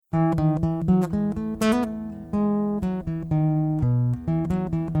Hello,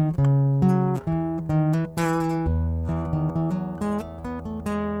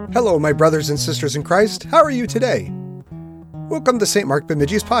 my brothers and sisters in Christ. How are you today? Welcome to St. Mark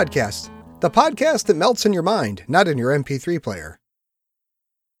Bemidji's podcast, the podcast that melts in your mind, not in your MP3 player.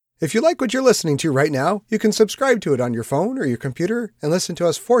 If you like what you're listening to right now, you can subscribe to it on your phone or your computer and listen to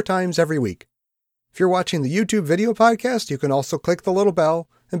us 4 times every week. If you're watching the YouTube video podcast, you can also click the little bell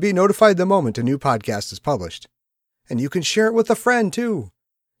and be notified the moment a new podcast is published. And you can share it with a friend, too.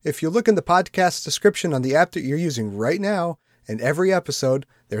 If you look in the podcast description on the app that you're using right now, in every episode,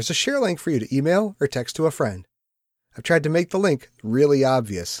 there's a share link for you to email or text to a friend. I've tried to make the link really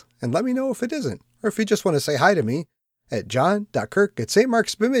obvious, and let me know if it isn't, or if you just want to say hi to me at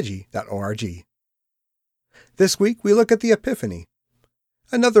john.kirk@stmarksbemidji.org. This week, we look at the Epiphany,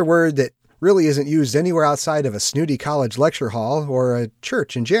 another word that really isn't used anywhere outside of a snooty college lecture hall or a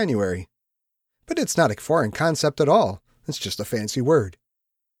church in January. But it's not a foreign concept at all. It's just a fancy word.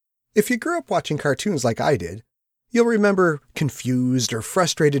 If you grew up watching cartoons like I did, you'll remember confused or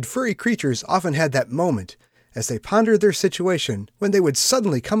frustrated furry creatures often had that moment as they pondered their situation when they would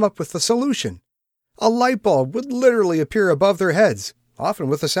suddenly come up with a solution. A light bulb would literally appear above their heads, often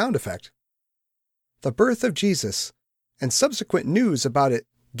with a sound effect. The birth of Jesus and subsequent news about it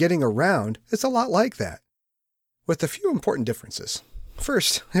getting around is a lot like that, with a few important differences.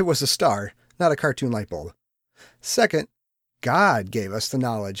 First, it was a star, not a cartoon light bulb. Second, God gave us the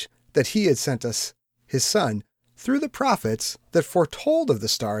knowledge that He had sent us His Son through the prophets that foretold of the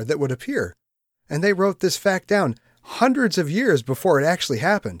star that would appear, and they wrote this fact down hundreds of years before it actually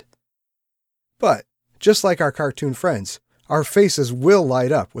happened. But, just like our cartoon friends, our faces will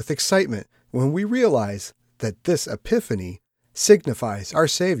light up with excitement when we realize that this Epiphany signifies our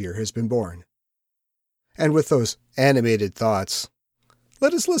Savior has been born. And with those animated thoughts,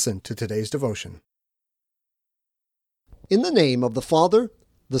 let us listen to today's devotion. In the name of the Father,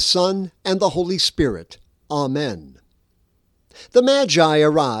 the Son, and the Holy Spirit. Amen. The Magi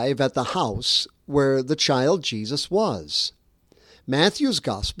arrive at the house where the child Jesus was. Matthew's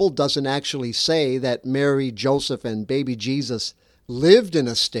Gospel doesn't actually say that Mary, Joseph, and baby Jesus lived in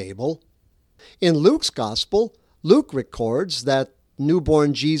a stable. In Luke's Gospel, Luke records that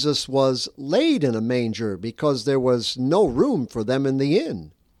newborn Jesus was laid in a manger because there was no room for them in the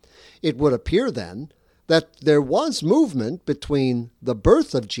inn. It would appear then that there was movement between the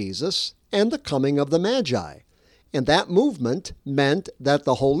birth of Jesus and the coming of the Magi, and that movement meant that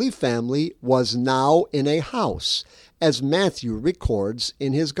the Holy Family was now in a house, as Matthew records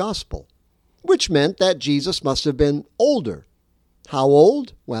in his Gospel, which meant that Jesus must have been older. How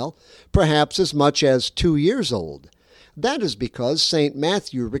old? Well, perhaps as much as 2 years old. That is because St.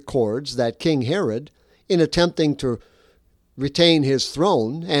 Matthew records that King Herod, in attempting to retain his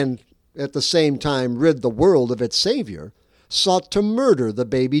throne and at the same time rid the world of its Savior, sought to murder the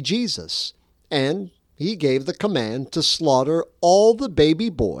baby Jesus, and he gave the command to slaughter all the baby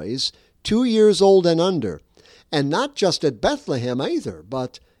boys 2 years old and under, and not just at Bethlehem either,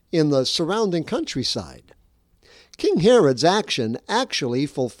 but in the surrounding countryside. King Herod's action actually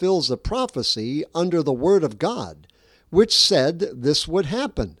fulfills a prophecy under the Word of God, which said this would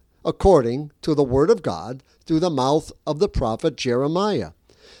happen, according to the Word of God through the mouth of the prophet Jeremiah.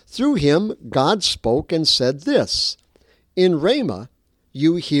 Through him, God spoke and said this, "In Ramah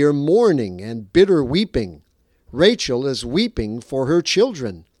you hear mourning and bitter weeping. Rachel is weeping for her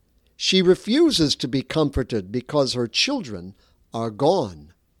children. She refuses to be comforted because her children are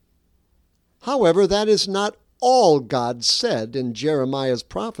gone." However, that is not all God said in Jeremiah's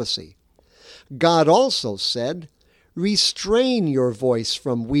prophecy. God also said, "Restrain your voice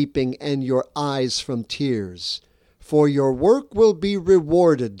from weeping and your eyes from tears, for your work will be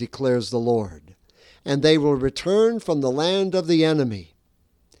rewarded, declares the Lord, and they will return from the land of the enemy."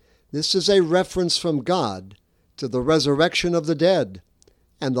 This is a reference from God to the resurrection of the dead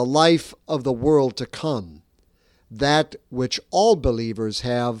and the life of the world to come, that which all believers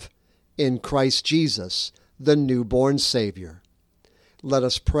have in Christ Jesus, the newborn Savior. Let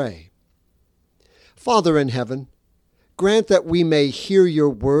us pray. Father in heaven, grant that we may hear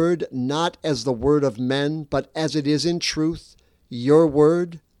your word not as the word of men, but as it is in truth, your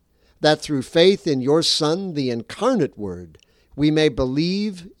word, that through faith in your Son, the incarnate Word, we may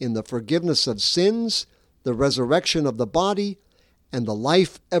believe in the forgiveness of sins, the resurrection of the body, and the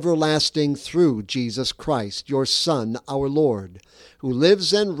life everlasting through Jesus Christ, your Son, our Lord, who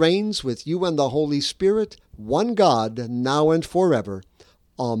lives and reigns with you and the Holy Spirit, one God, now and forever.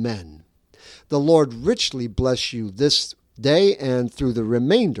 Amen. The Lord richly bless you this day and through the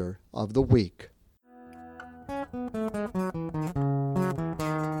remainder of the week.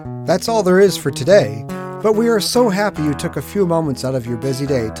 That's all there is for today, but we are so happy you took a few moments out of your busy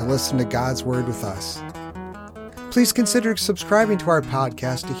day to listen to God's Word with us. Please consider subscribing to our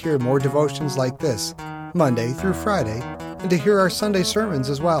podcast to hear more devotions like this, Monday through Friday, and to hear our Sunday sermons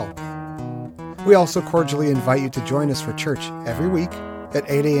as well. We also cordially invite you to join us for church every week at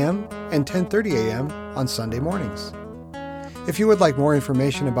 8 a.m. and 10:30 a.m. on Sunday mornings. If you would like more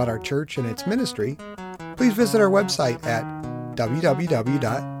information about our church and its ministry, please visit our website at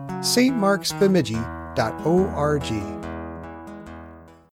www.stmarksbemidji.org.